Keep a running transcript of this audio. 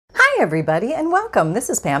everybody, and welcome. This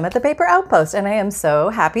is Pam at the Paper Outpost, and I am so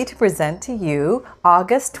happy to present to you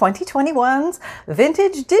August 2021's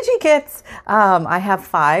Vintage DigiKits. I have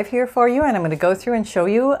 5 here for you, and I'm going to go through and show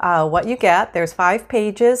you what you get. There's 5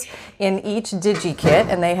 pages in each DigiKit,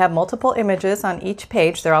 and they have multiple images on each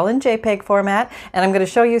page. They're all in JPEG format, and I'm going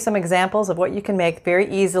to show you some examples of what you can make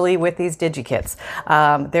very easily with these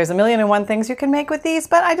DigiKits. There's a million and one things you can make with these,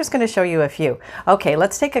 but I'm just going to show you a few. Okay,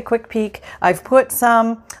 let's take a quick peek. I've put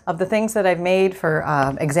some of the things that I've made for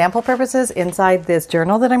example purposes inside this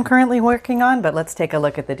journal that I'm currently working on, but let's take a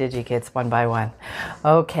look at the DigiKits one by one.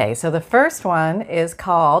 Okay, so the first one is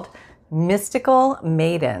called Mystical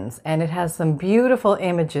Maidens, and it has some beautiful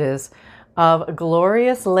images of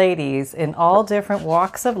glorious ladies in all different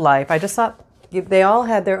walks of life. I just thought they all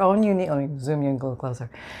had their own unique, let me zoom you in a little closer.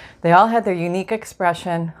 They all had their unique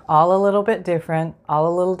expression, all a little bit different, all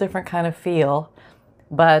a little different kind of feel,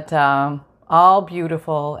 but all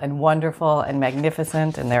beautiful and wonderful and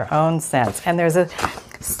magnificent in their own sense. And there's a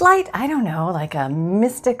slight, I don't know, like a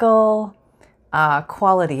mystical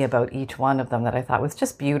quality about each one of them that I thought was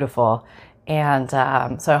just beautiful. And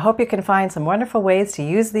so I hope you can find some wonderful ways to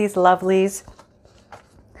use these lovelies.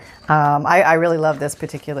 I really love this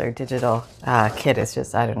particular digital kit. It's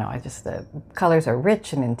just, I don't know, the colors are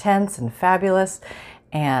rich and intense and fabulous.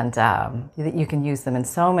 And you can use them in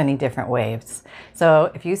so many different ways.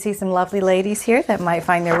 So if you see some lovely ladies here that might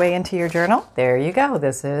find their way into your journal, there you go.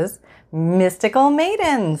 This is Mystical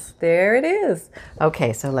Maidens. There it is.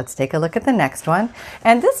 Okay, so let's take a look at the next one.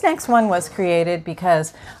 And this next one was created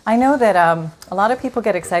because I know that a lot of people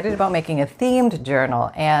get excited about making a themed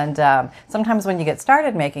journal. And sometimes when you get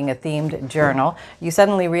started making a themed journal, you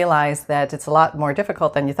suddenly realize that it's a lot more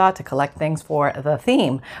difficult than you thought to collect things for the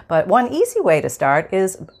theme. But one easy way to start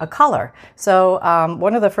is a color. So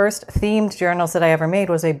one of the first themed journals that I ever made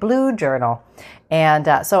was a blue journal.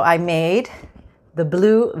 And so I made the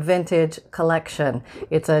Blue Vintage Collection.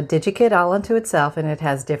 It's a DigiKit all unto itself, and it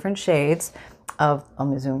has different shades of, let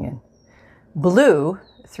me zoom in, blue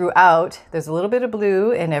throughout. There's a little bit of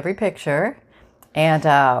blue in every picture, and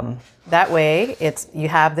that way you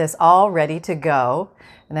have this all ready to go.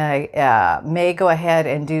 And I may go ahead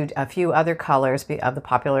and do a few other colors of the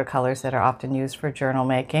popular colors that are often used for journal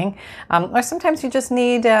making. Or sometimes you just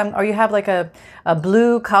need, or you have like a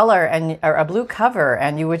blue color or a blue cover,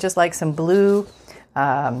 and you would just like some blue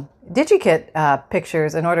DigiKit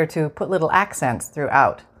pictures in order to put little accents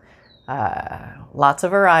throughout. Lots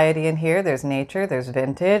of variety in here. There's nature, there's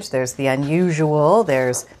vintage, there's the unusual,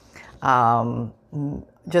 there's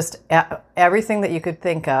just everything that you could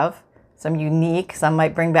think of. Some unique, some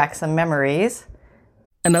might bring back some memories.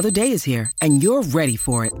 Another day is here, and you're ready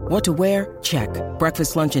for it. What to wear? Check.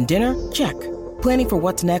 Breakfast, lunch, and dinner? Check. Planning for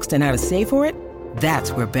what's next and how to save for it?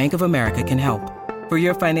 That's where Bank of America can help. For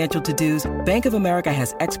your financial to-dos, Bank of America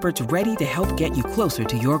has experts ready to help get you closer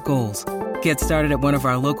to your goals. Get started at one of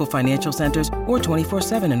our local financial centers or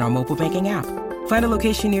 24/7 in our mobile banking app. Find a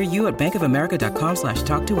location near you at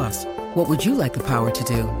bankofamerica.com/talktous. What would you like the power to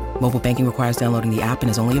do? Mobile banking requires downloading the app and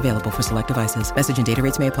is only available for select devices. Message and data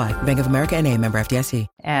rates may apply. Bank of America N.A., member FDIC.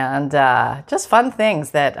 And just fun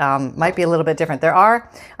things that might be a little bit different.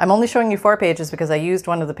 I'm only showing you 4 pages because I used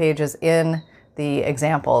one of the pages in the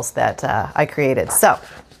examples that I created. So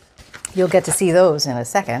you'll get to see those in a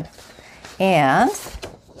second. And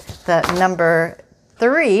the number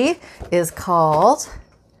 3 is called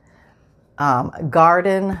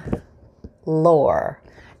Garden Lore.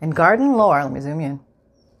 And Garden Lore, let me zoom in,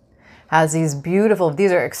 has these beautiful,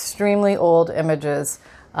 these are extremely old images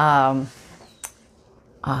from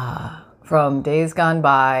days gone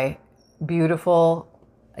by, beautiful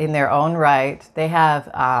in their own right. They have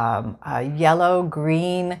a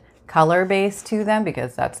yellow-green color base to them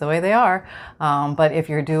because that's the way they are. But if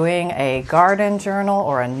you're doing a garden journal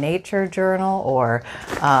or a nature journal or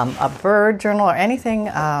a bird journal or anything,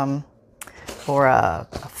 or a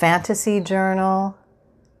fantasy journal,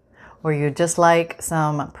 or you just like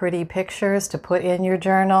some pretty pictures to put in your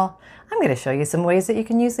journal, I'm going to show you some ways that you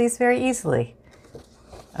can use these very easily.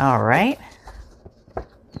 All right.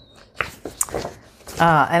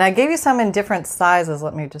 And I gave you some in different sizes.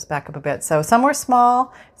 Let me just back up a bit. So some are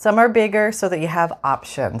small, some are bigger, so that you have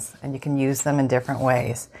options and you can use them in different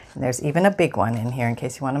ways. And there's even a big one in here in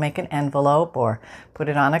case you want to make an envelope or put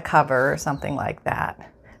it on a cover or something like that.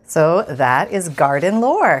 So that is Garden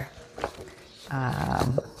Lore.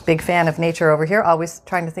 Big fan of nature over here, always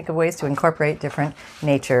trying to think of ways to incorporate different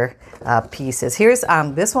nature pieces. Here's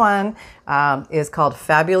this one is called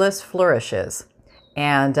Fabulous Flourishes.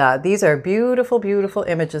 And these are beautiful, beautiful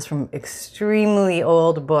images from extremely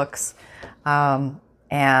old books.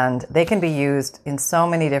 And they can be used in so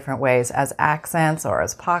many different ways as accents or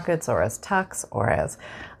as pockets or as tucks or as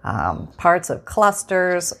parts of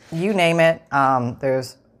clusters, you name it.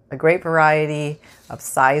 There's a great variety of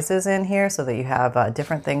sizes in here so that you have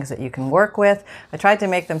different things that you can work with. I tried to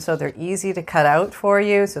make them so they're easy to cut out for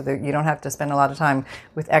you so that you don't have to spend a lot of time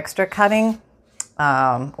with extra cutting.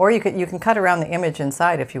 Or you can cut around the image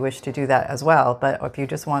inside if you wish to do that as well. But if you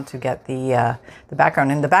just want to get the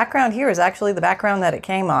background, and the background here is actually the background that it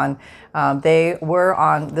came on. They were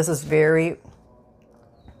on, this is very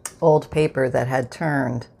old paper that had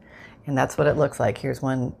turned, and that's what it looks like. Here's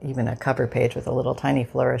one, even a cover page with a little tiny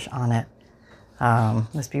flourish on it.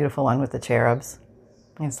 This beautiful one with the cherubs.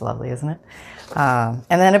 It's lovely, isn't it? And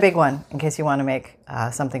then a big one in case you want to make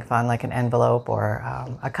something fun like an envelope or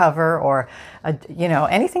a cover or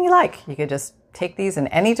anything you like. You could just take these in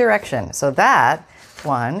any direction. So that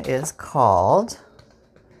one is called.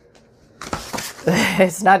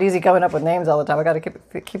 It's not easy coming up with names all the time. I got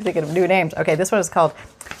to keep thinking of new names. Okay, this one is called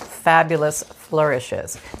Fabulous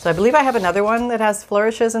Flourishes. So I believe I have another one that has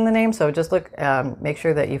flourishes in the name. So just look, make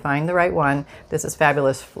sure that you find the right one. This is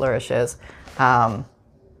Fabulous Flourishes.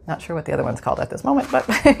 Not sure what the other one's called at this moment, but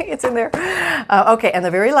it's in there. Okay, and the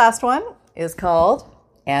very last one is called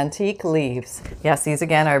Antique Leaves. Yes, these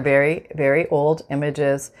again are very, very old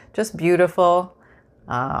images, just beautiful.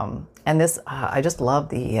 And this, I just love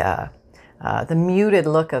the muted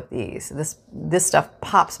look of these. This stuff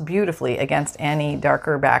pops beautifully against any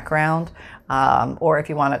darker background. Or if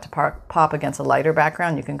you want it to pop against a lighter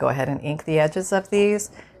background, you can go ahead and ink the edges of these.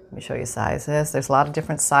 Let me show you sizes. There's a lot of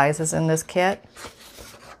different sizes in this kit.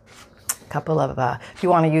 Couple of, if you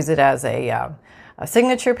want to use it as a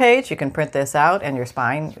signature page, you can print this out and your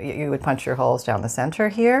spine, you would punch your holes down the center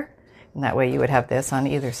here. And that way you would have this on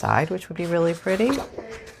either side, which would be really pretty.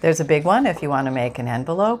 There's a big one if you want to make an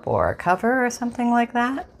envelope or a cover or something like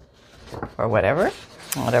that, or whatever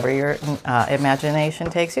your imagination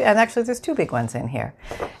takes you. And actually there's two big ones in here.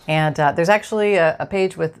 And there's actually a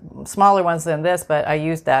page with smaller ones than this, but I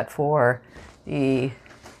used that for the,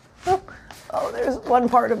 oh, there's one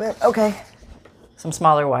part of it. Okay. Some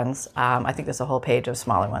smaller ones. I think there's a whole page of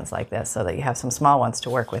smaller ones like this so that you have some small ones to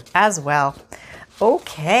work with as well.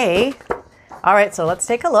 Okay. All right, so let's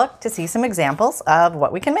take a look to see some examples of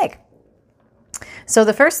what we can make. So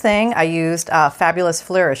the first thing, I used Fabulous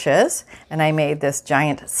Flourishes, and I made this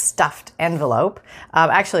giant stuffed envelope.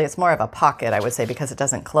 Actually, it's more of a pocket, I would say, because it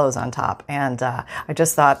doesn't close on top. And I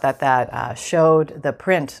just thought that showed the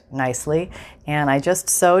print nicely. And I just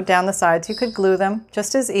sewed down the sides. You could glue them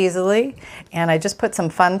just as easily. And I just put some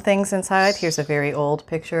fun things inside. Here's a very old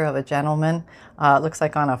picture of a gentleman. It looks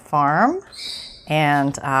like on a farm.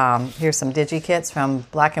 And here's some DIGIKITS from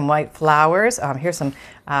Black and White Flowers. Here's some,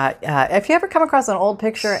 if you ever come across an old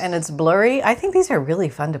picture and it's blurry, I think these are really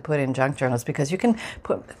fun to put in junk journals because you can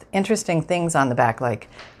put interesting things on the back like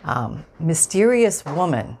mysterious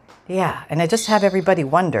woman. Yeah, and I just have everybody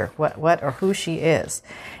wonder what or who she is.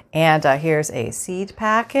 And here's a seed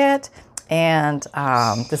packet. And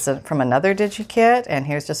this is from another DIGIKIT, and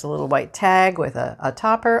here's just a little white tag with a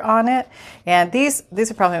topper on it. And these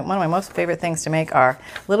are probably one of my most favorite things to make are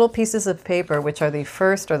little pieces of paper, which are the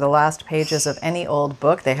first or the last pages of any old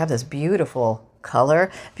book. They have this beautiful color.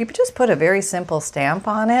 If you just put a very simple stamp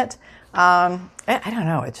on it, I don't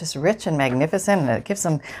know, it's just rich and magnificent, and it gives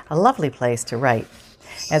them a lovely place to write.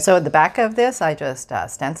 And so at the back of this, I just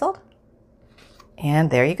stenciled.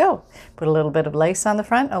 And there you go. Put a little bit of lace on the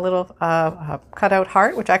front, a little cutout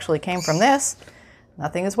heart, which actually came from this.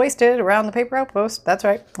 Nothing is wasted around the paper outpost. That's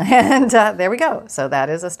right. And there we go. So that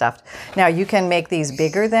is a stuffed. Now you can make these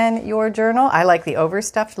bigger than your journal. I like the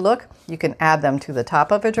overstuffed look. You can add them to the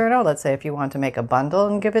top of a journal. Let's say if you want to make a bundle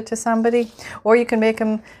and give it to somebody. Or you can make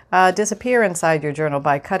them disappear inside your journal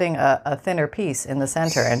by cutting a thinner piece in the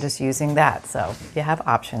center and just using that. So you have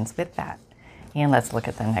options with that. And let's look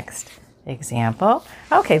at the next example.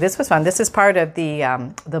 Okay, this was fun. This is part of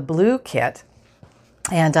the blue kit,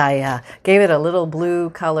 and I gave it a little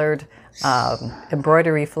blue colored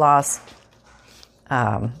embroidery floss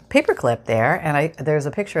paper clip there, and there's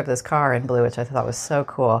a picture of this car in blue, which I thought was so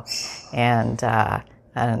cool, and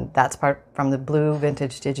that's part from the blue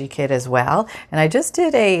vintage DIGIKIT as well. And I just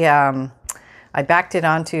did I backed it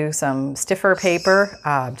onto some stiffer paper,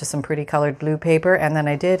 just some pretty colored blue paper, and then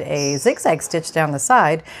I did a zigzag stitch down the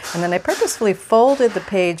side, and then I purposefully folded the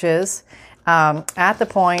pages at the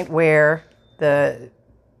point where the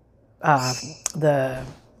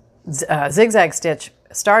zigzag stitch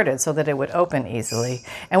started so that it would open easily.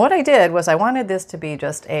 And what I did was I wanted this to be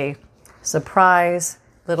just a surprise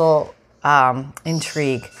little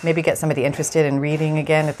intrigue. Maybe get somebody interested in reading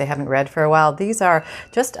again if they haven't read for a while. These are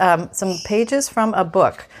just some pages from a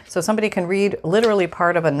book. So somebody can read literally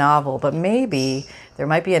part of a novel, but maybe there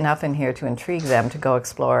might be enough in here to intrigue them to go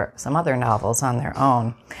explore some other novels on their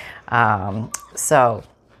own.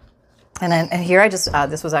 And here I just,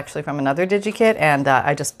 this was actually from another DigiKit, and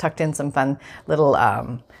I just tucked in some fun little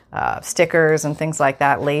stickers and things like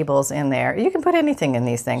that, labels in there. You can put anything in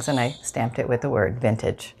these things, and I stamped it with the word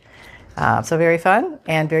vintage. So very fun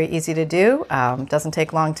and very easy to do. Doesn't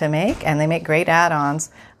take long to make, and they make great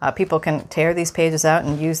add-ons. People can tear these pages out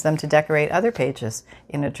and use them to decorate other pages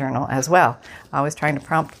in a journal as well. Always trying to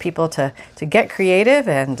prompt people to get creative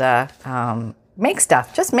and make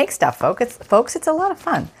stuff. Just make stuff, folks. It's a lot of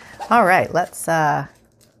fun. All right, let's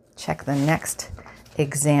check the next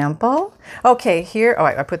example. Okay, here,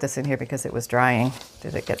 I put this in here because it was drying.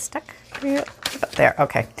 Did it get stuck here? There,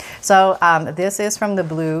 okay. So this is from the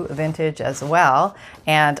blue vintage as well.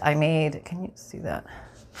 And I made, can you see that?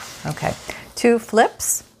 Okay, 2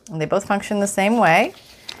 flips, and they both function the same way.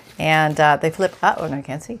 And they flip up, oh no, I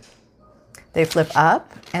can't see. They flip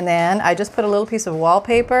up, and then I just put a little piece of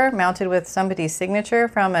wallpaper mounted with somebody's signature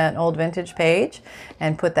from an old vintage page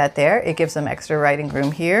and put that there. It gives them extra writing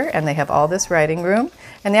room here, and they have all this writing room.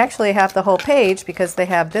 And they actually have the whole page because they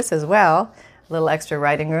have this as well, a little extra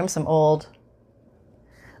writing room, some old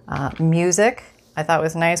music. I thought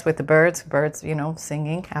was nice with the birds, you know,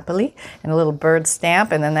 singing happily, and a little bird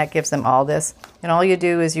stamp, and then that gives them all this. And all you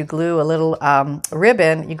do is you glue a little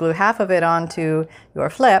ribbon, you glue half of it onto your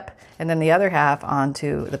flip, and then the other half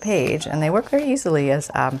onto the page, and they work very easily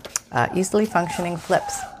as easily functioning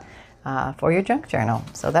flips for your junk journal.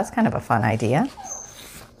 So that's kind of a fun idea.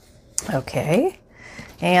 Okay,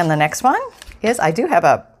 and the next one is, I do have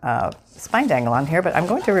a spine dangle on here, but I'm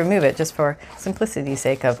going to remove it just for simplicity's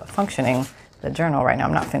sake of functioning the journal right now.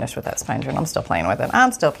 I'm not finished with that spine journal. I'm still playing with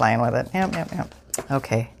it. Yep.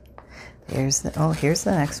 Okay. Here's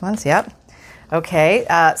the next ones. Yep. Okay.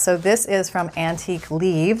 So this is from Antique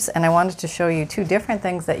Leaves, and I wanted to show you 2 different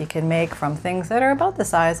things that you can make from things that are about the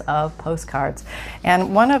size of postcards.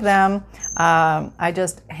 And one of them, I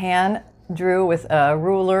just hand drew with a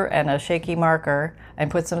ruler and a shaky marker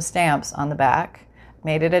and put some stamps on the back.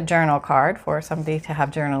 Made it a journal card for somebody to have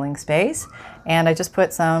journaling space. And I just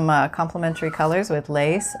put some complementary colors with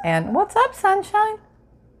lace. And what's up, sunshine?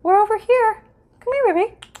 We're over here. Come here,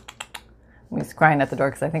 baby. He's crying at the door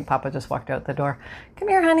because I think Papa just walked out the door. Come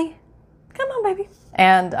here, honey. Come on, baby.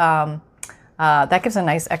 And that gives a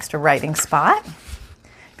nice extra writing spot.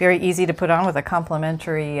 Very easy to put on with a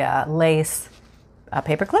complementary lace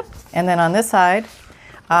paperclip. And then on this side,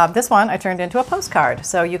 this one I turned into a postcard.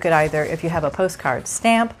 So you could either, if you have a postcard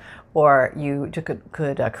stamp, or you could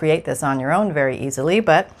create this on your own very easily.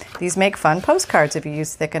 But these make fun postcards if you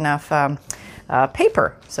use thick enough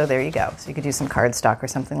paper. So there you go. So you could use some cardstock or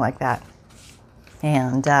something like that.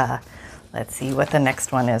 And let's see what the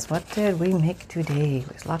next one is. What did we make today?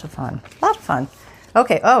 It was a lot of fun.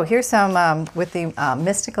 Okay. Oh, here's some with the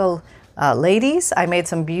mystical ladies. I made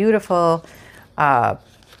some beautiful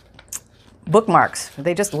bookmarks.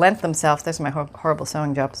 They just lent themselves. There's my horrible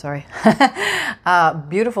sewing job, sorry.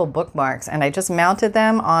 Beautiful bookmarks. And I just mounted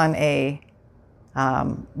them on a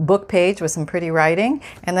book page with some pretty writing.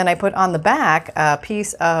 And then I put on the back a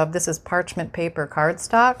piece of, this is parchment paper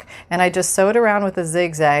cardstock. And I just sewed around with a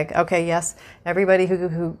zigzag. Okay, yes, everybody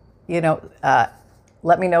who you know,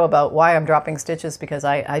 let me know about why I'm dropping stitches, because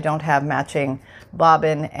I don't have matching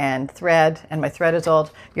bobbin and thread, and my thread is old.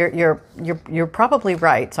 You're probably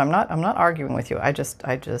right. So I'm not arguing with you. I just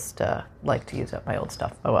like to use up my old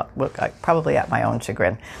stuff. Oh well, look, probably at my own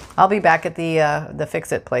chagrin. I'll be back at the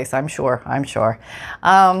Fix It place. I'm sure.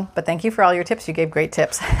 But thank you for all your tips. You gave great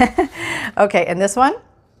tips. Okay, and this one,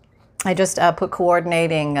 I just put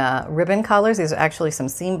coordinating ribbon colors. These are actually some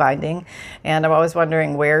seam binding, and I'm always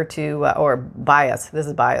wondering where to, or bias, this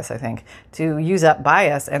is bias I think, to use up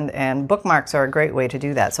bias, and bookmarks are a great way to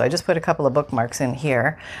do that. So I just put a couple of bookmarks in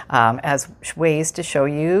here as ways to show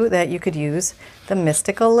you that you could use the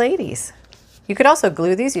mystical ladies. You could also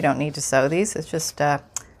glue these. You don't need to sew these. It's just,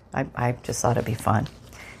 I just thought it'd be fun.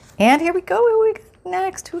 And here we go. Where we go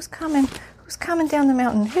next? Who's coming? Who's coming down the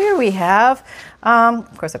mountain? Here we have,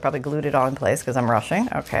 of course I probably glued it all in place because I'm rushing.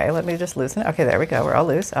 Okay, let me just loosen it. Okay, there we go. We're all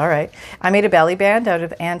loose. All right. I made a belly band out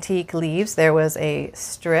of Antique Leaves. There was a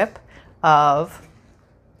strip of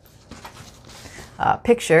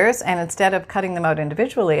pictures, and instead of cutting them out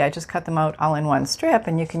individually, I just cut them out all in one strip,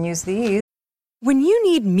 and you can use these When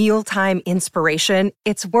you need mealtime inspiration,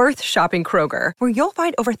 it's worth shopping Kroger, where you'll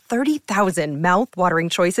find over 30,000 mouth-watering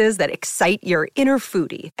choices that excite your inner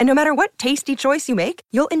foodie. And no matter what tasty choice you make,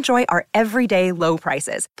 you'll enjoy our everyday low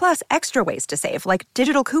prices, plus extra ways to save, like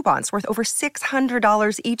digital coupons worth over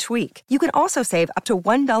 $600 each week. You can also save up to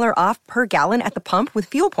 $1 off per gallon at the pump with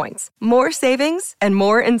fuel points. More savings and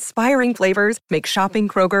more inspiring flavors make shopping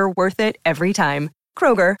Kroger worth it every time.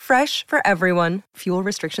 Kroger, fresh for everyone. Fuel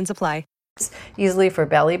restrictions apply. Easily for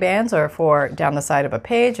belly bands or for down the side of a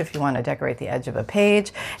page if you want to decorate the edge of a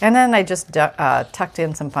page. And then I just tucked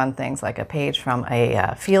in some fun things like a page from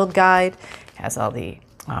a field guide. It has all the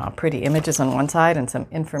pretty images on one side and some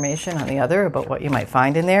information on the other about what you might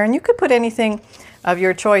find in there. And you could put anything of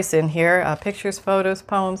your choice in here, pictures, photos,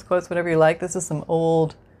 poems, quotes, whatever you like. This is some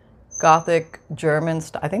old Gothic German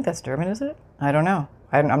I think that's German, is it? I don't know.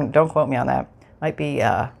 Don't quote me on that. Might be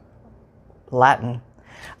Latin.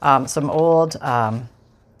 Some old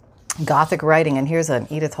Gothic writing, and here's an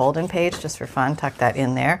Edith Holden page just for fun. Tuck that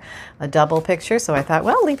in there. A double picture, so I thought,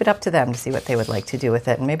 well, leave it up to them to see what they would like to do with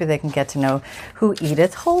it, and maybe they can get to know who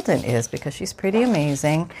Edith Holden is, because she's pretty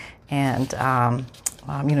amazing, and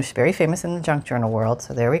she's very famous in the junk journal world.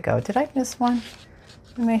 So there we go. Did I miss one?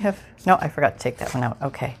 I may have. No, I forgot to take that one out.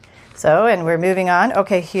 Okay. So, and we're moving on.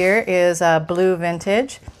 Okay, here is Blue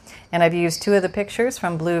Vintage. And I've used two of the pictures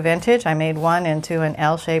from Blue Vintage. I made one into an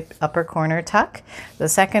L-shaped upper corner tuck. The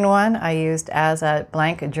second one I used as a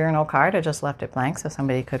blank journal card. I just left it blank so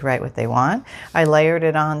somebody could write what they want. I layered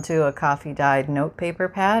it onto a coffee-dyed note paper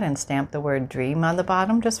pad and stamped the word dream on the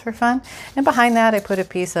bottom just for fun. And behind that I put a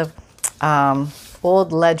piece of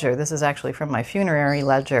old ledger. This is actually from my funerary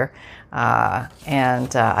ledger.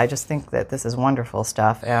 I just think that this is wonderful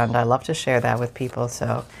stuff, and I love to share that with people.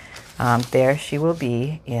 So there she will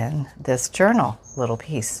be in this journal little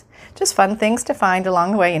piece. Just fun things to find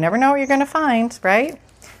along the way. You never know what you're going to find, right?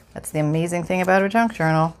 That's the amazing thing about a junk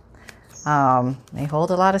journal. They hold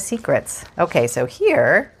a lot of secrets. Okay, so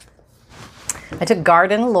here I took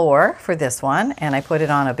garden lore for this one and I put it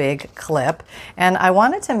on a big clip, and I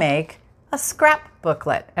wanted to make a scrap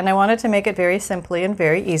booklet, and I wanted to make it very simply and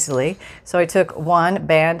very easily. So I took one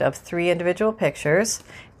band of 3 individual pictures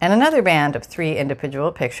and another band of 3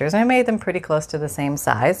 individual pictures, and I made them pretty close to the same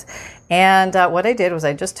size. And what I did was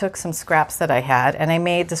I just took some scraps that I had, and I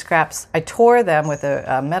made the scraps, I tore them with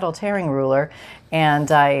a metal tearing ruler,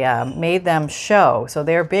 and I made them show, so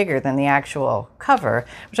they're bigger than the actual cover,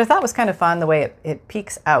 which I thought was kind of fun, the way it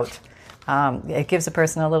peeks out. It gives a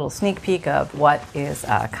person a little sneak peek of what is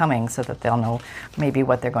coming, so that they'll know maybe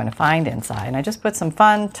what they're going to find inside. And I just put some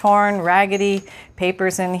fun, torn, raggedy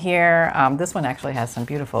papers in here. This one actually has some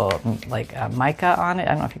beautiful mica on it.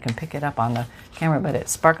 I don't know if you can pick it up on the camera, but it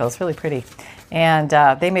sparkles really pretty. And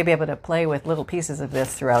they may be able to play with little pieces of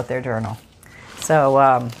this throughout their journal.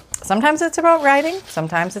 So sometimes it's about writing,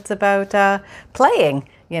 sometimes it's about playing.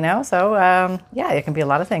 So it can be a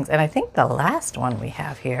lot of things. And I think the last one we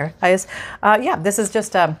have here is, this is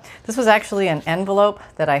just, this was actually an envelope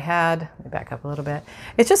that I had. Let me back up a little bit.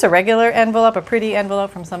 It's just a regular envelope, a pretty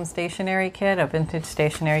envelope from some stationery kit, a vintage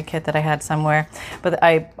stationery kit that I had somewhere. But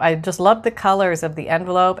I just loved the colors of the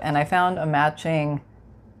envelope, and I found a matching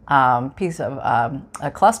piece of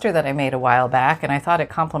a cluster that I made a while back, and I thought it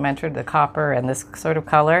complemented the copper and this sort of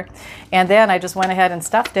color. And then I just went ahead and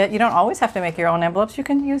stuffed it. You don't always have to make your own envelopes. You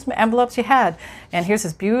can use envelopes you had. And here's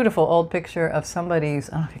this beautiful old picture of somebody's,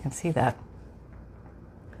 I don't know if you can see that,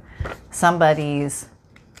 somebody's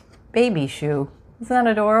baby shoe. Isn't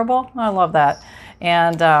that adorable? I love that.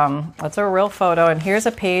 And that's a real photo. And here's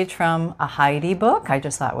a page from a Heidi book. I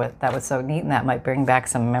just thought that was so neat, and that might bring back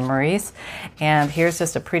some memories. And here's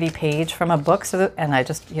just a pretty page from a book. And I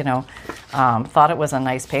just, thought it was a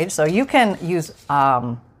nice page. So you can use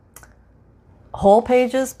whole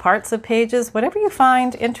pages, parts of pages, whatever you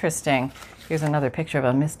find interesting. Here's another picture of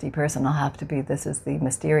a misty person. This is the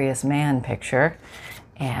Mysterious Man picture.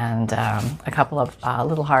 And a couple of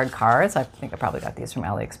little hard cards. I think I probably got these from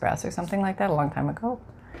AliExpress or something like that a long time ago.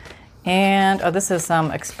 And this is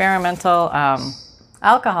some experimental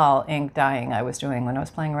alcohol ink dyeing I was doing when I was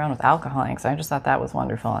playing around with alcohol inks. I just thought that was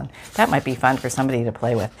wonderful, and that might be fun for somebody to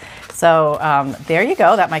play with. So there you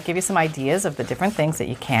go. That might give you some ideas of the different things that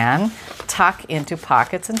you can tuck into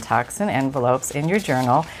pockets and tucks and envelopes in your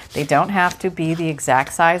journal. They don't have to be the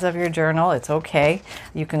exact size of your journal. It's okay.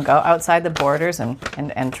 You can go outside the borders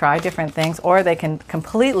and try different things, or they can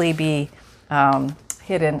completely be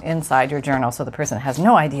hidden inside your journal, so the person has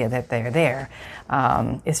no idea that they're there.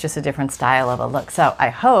 It's just a different style of a look. So I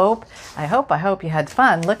hope you had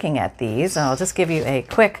fun looking at these. And I'll just give you a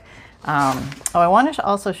quick I want to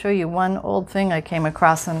also show you one old thing I came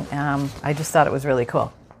across, and I just thought it was really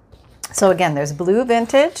cool. So again, there's Blue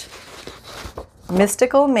Vintage,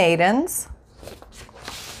 Mystical Maidens,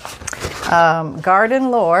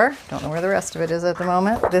 Garden Lore. Don't know where the rest of it is at the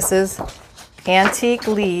moment. This is Antique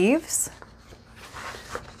Leaves,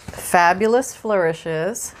 Fabulous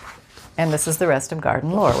Flourishes, and this is the rest of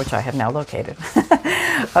Garden Lore, which I have now located.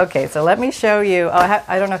 Okay, so let me show you.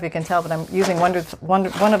 I don't know if you can tell, but I'm using one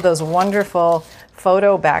of those wonderful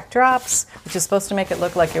photo backdrops, which is supposed to make it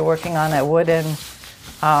look like you're working on a wooden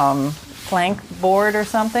plank board or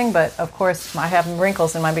something. But of course, I have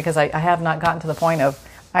wrinkles in mine because I have not gotten to the point of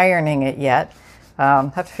ironing it yet.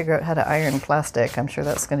 Have to figure out how to iron plastic. I'm sure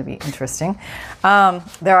that's going to be interesting.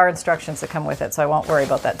 There are instructions that come with it, so I won't worry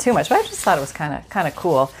about that too much. But I just thought it was kind of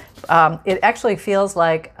cool. It actually feels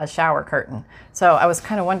like a shower curtain. So I was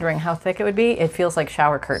kind of wondering how thick it would be. It feels like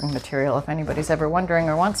shower curtain material, if anybody's ever wondering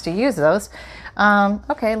or wants to use those.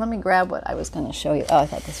 Okay, let me grab what I was going to show you. Oh, I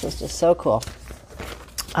thought this was just so cool.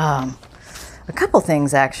 A couple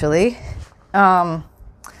things, actually.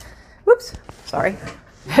 Whoops, sorry.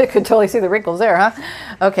 I could totally see the wrinkles there, huh?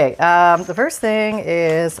 Okay, the first thing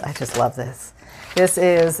is, I just love this. This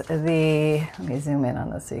is the, let me zoom in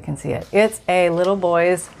on this so you can see it. It's a little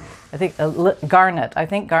boy's, I think, Garnet. I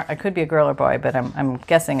think it could be a girl or boy, but I'm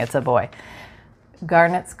guessing it's a boy.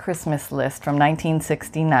 Garnet's Christmas list from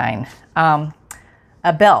 1969.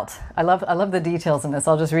 A belt. I love the details in this.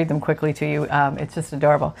 I'll just read them quickly to you. It's just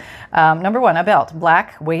adorable. Number one, a belt.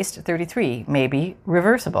 Black, waist 33, maybe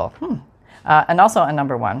reversible. And also a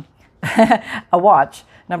number one, a watch.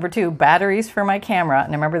 Number two, batteries for my camera.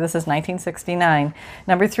 And remember, this is 1969.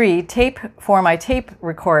 Number three, tape for my tape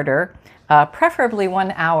recorder, preferably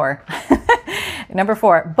 1 hour. Number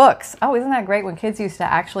four, books. Oh, isn't that great when kids used to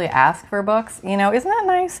actually ask for books? You know, isn't that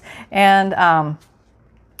nice? And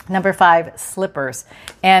number five, slippers.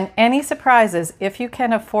 And any surprises, if you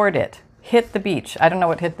can afford it. Hit the beach. I don't know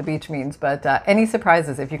what hit the beach means, but any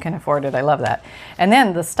surprises if you can afford it. I love that. And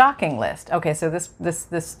then the stocking list. Okay, so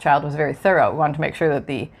this child was very thorough. We wanted to make sure that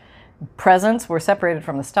the presents were separated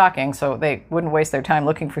from the stocking so they wouldn't waste their time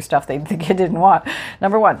looking for stuff the kid didn't want.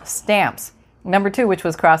 Number one, stamps. Number two, which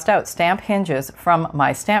was crossed out, stamp hinges for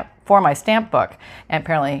my stamp book. And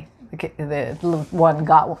apparently the little one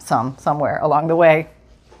got some somewhere along the way.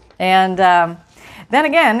 And then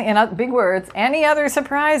again, in big words, any other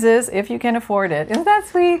surprises if you can afford it. Isn't that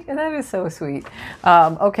sweet? That is so sweet.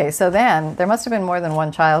 Okay, so then there must have been more than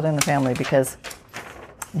one child in the family because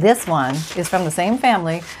this one is from the same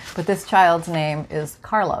family, but this child's name is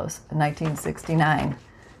Carlos, 1969.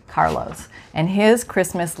 Carlos. And his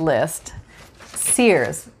Christmas list,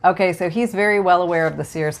 Sears. Okay, so he's very well aware of the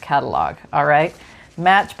Sears catalog, all right?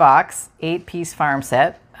 Matchbox, 8-piece farm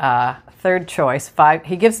set. Third choice, 5.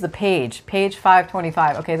 He gives the page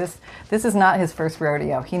 525. Okay, this is not his first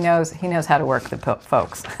rodeo. He knows how to work the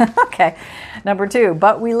folks. Okay, number two,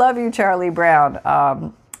 But We Love You, Charlie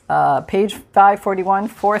Brown. Page 541,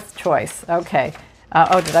 fourth choice. Okay.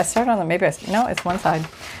 Oh, did I start on the? Maybe no. It's one side.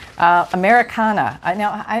 Americana.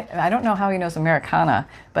 I don't know how he knows Americana,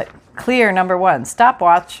 but clear number one.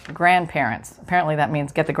 Stopwatch, grandparents. Apparently that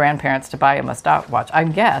means get the grandparents to buy him a stopwatch,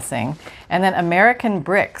 I'm guessing. And then American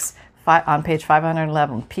Bricks on page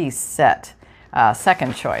 511, piece set.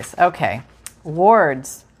 Second choice. Okay.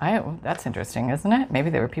 Wards. That's interesting, isn't it? Maybe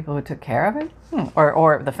there were people who took care of it?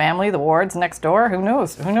 Or the family, the wards next door? Who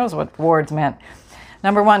knows? Who knows what wards meant?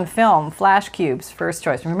 Number one, film, flash cubes, first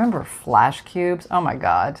choice. Remember flash cubes? Oh my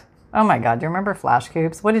God. Oh my God, do you remember flash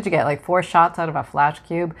cubes? What did you get, like 4 shots out of a flash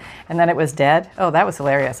cube and then it was dead? Oh, that was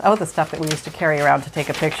hilarious. Oh, the stuff that we used to carry around to take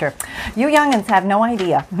a picture. You youngins have no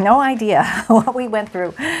idea what we went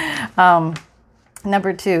through.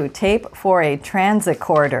 Number two, tape for a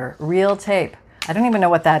transicorder, real tape. I don't even know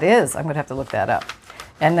what that is. I'm gonna have to look that up.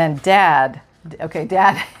 And then Dad, okay,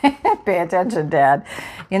 Dad, pay attention, Dad.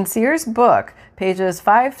 In Sears' book, pages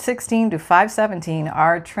 516 to 517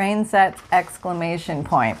 are train sets exclamation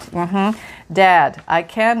point. Dad, I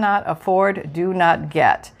cannot afford, do not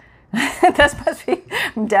get. That must be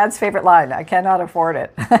Dad's favorite line. I cannot afford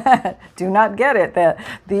it. Do not get it.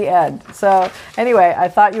 The end. So anyway, I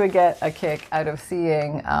thought you would get a kick out of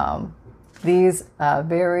seeing these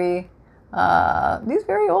very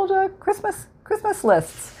old Christmas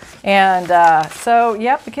lists. And so,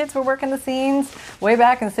 yep, the kids were working the scenes way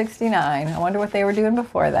back in '69. I wonder what they were doing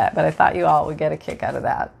before that, but I thought you all would get a kick out of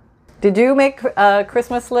that. Did you make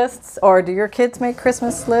Christmas lists, or do your kids make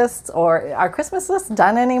Christmas lists, or are Christmas lists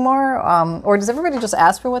done anymore? Or does everybody just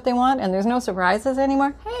ask for what they want and there's no surprises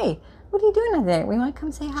anymore? Hey, what are you doing today? We want to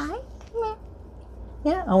come say hi?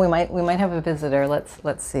 Yeah. Oh, we might have a visitor.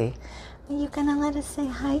 Let's see. Are you gonna let us say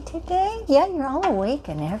hi today? Yeah, you're all awake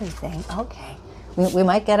and everything. Okay. We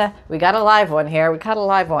might get we got a live one here. We caught a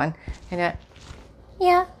live one. And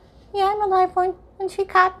yeah, I'm a live one. And she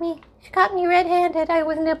caught me. She caught me red-handed. I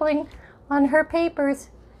was nibbling on her papers.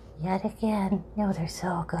 Yet again. No, they're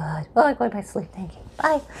so good. Oh, I'm going to sleep. Thank you.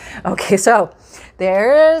 Bye. Okay, so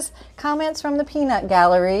there's comments from the peanut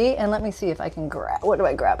gallery. And let me see if I can grab. What am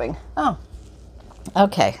I grabbing? Oh.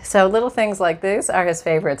 Okay, so little things like these are his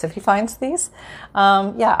favorites. If he finds these,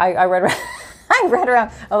 yeah, I read I read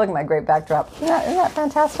around. Oh, look at my great backdrop. Isn't that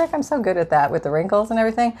fantastic? I'm so good at that with the wrinkles and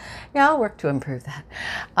everything. Yeah, I'll work to improve that.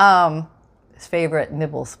 His favorite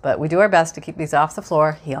nibbles, but we do our best to keep these off the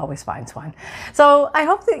floor. He always finds one. So I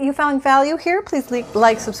hope that you found value here. Please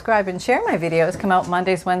like, subscribe, and share my videos. Come out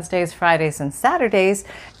Mondays, Wednesdays, Fridays, and Saturdays,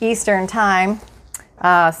 Eastern Time,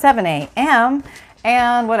 7 a.m.,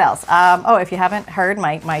 and what else? Oh, if you haven't heard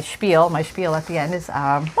my spiel at the end is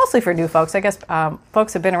mostly for new folks. I guess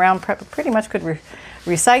folks have been around pretty much could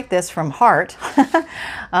recite this from heart.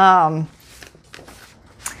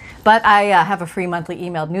 But I have a free monthly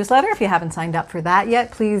emailed newsletter. If you haven't signed up for that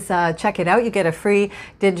yet, please check it out. You get a free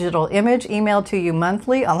digital image emailed to you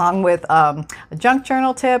monthly, along with a junk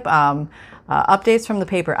journal tip, updates from the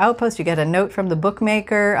paper outpost. You get a note from the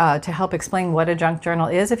bookmaker to help explain what a junk journal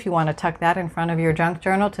is if you want to tuck that in front of your junk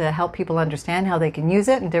journal to help people understand how they can use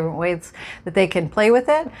it and different ways that they can play with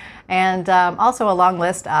it. And also a long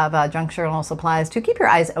list of junk journal supplies to keep your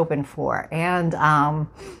eyes open for. And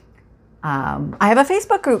I have a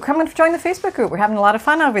Facebook group. Come and join the Facebook group. We're having a lot of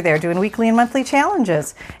fun over there doing weekly and monthly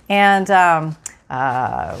challenges. And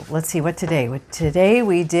let's see, what today? Today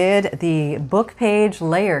we did the book page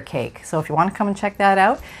layer cake. So if you want to come and check that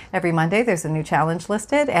out, every Monday there's a new challenge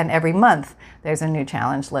listed, and every month there's a new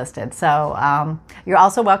challenge listed. So you're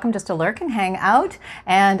also welcome just to lurk and hang out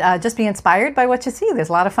and just be inspired by what you see. There's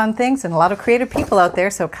a lot of fun things and a lot of creative people out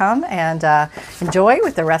there. So come and enjoy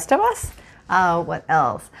with the rest of us. What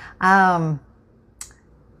else?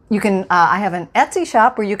 You can. I have an Etsy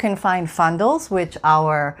shop where you can find fundles, which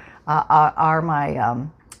are my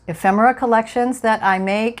ephemera collections that I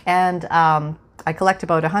make, and I collect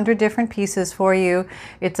about 100 different pieces for you.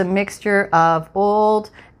 It's a mixture of old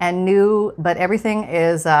and new, but everything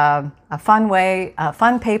is a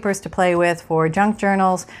fun papers to play with for junk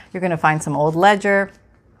journals. You're going to find some old ledger,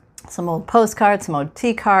 some old postcards, some old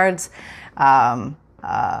tea cards.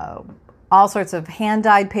 All sorts of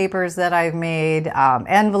hand-dyed papers that I've made,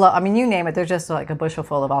 envelope, I mean, you name it, there's just like a bushel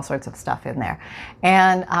full of all sorts of stuff in there.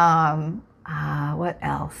 And what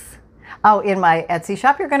else? Oh, in my Etsy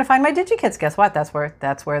shop, you're going to find my DIGIKITS. Guess what? That's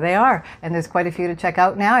where they are. And there's quite a few to check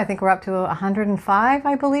out now. I think we're up to 105,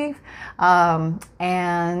 I believe.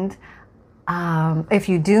 If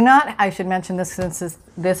you do not, I should mention this since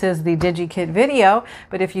this is the DigiKit video,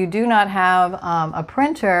 but if you do not have a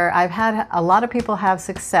printer, I've had a lot of people have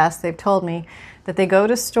success. They've told me that they go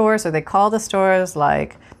to stores or they call the stores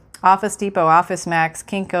like Office Depot, Office Max,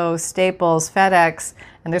 Kinko, Staples, FedEx,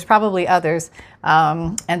 and there's probably others,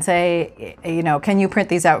 and say, can you print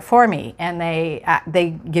these out for me? And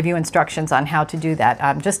they give you instructions on how to do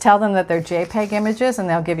that. Just tell them that they're JPEG images and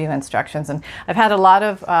they'll give you instructions. And I've had a lot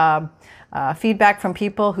of feedback from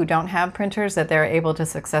people who don't have printers that they're able to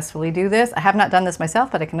successfully do this. I have not done this myself,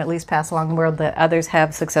 but I can at least pass along the word that others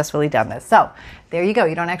have successfully done this. So there you go.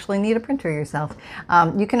 You don't actually need a printer yourself.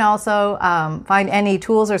 You can also find any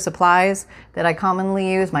tools or supplies that I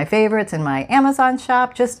commonly use, my favorites, in my Amazon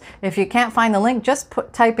shop. Just if you can't find the link, just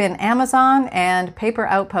type in Amazon and Paper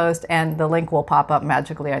Outpost, and the link will pop up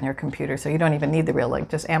magically on your computer. So you don't even need the real link,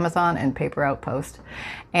 just Amazon and Paper Outpost.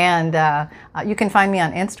 And you can find me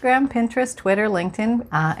on Instagram, Pinterest, Twitter, LinkedIn,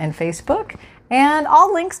 and Facebook. And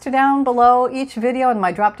all links to down below each video in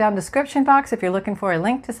my drop-down description box if you're looking for a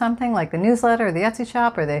link to something like the newsletter or the Etsy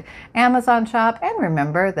shop or the Amazon shop. And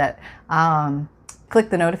remember that click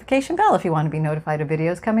the notification bell if you want to be notified of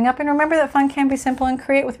videos coming up. And remember that fun can be simple, and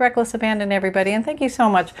create with reckless abandon, everybody. And thank you so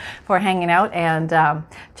much for hanging out and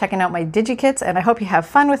checking out my DigiKits. And I hope you have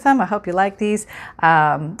fun with them. I hope you like these.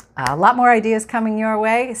 A lot more ideas coming your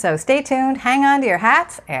way. So stay tuned, hang on to your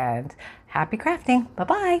hats, and happy crafting.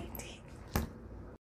 Bye-bye.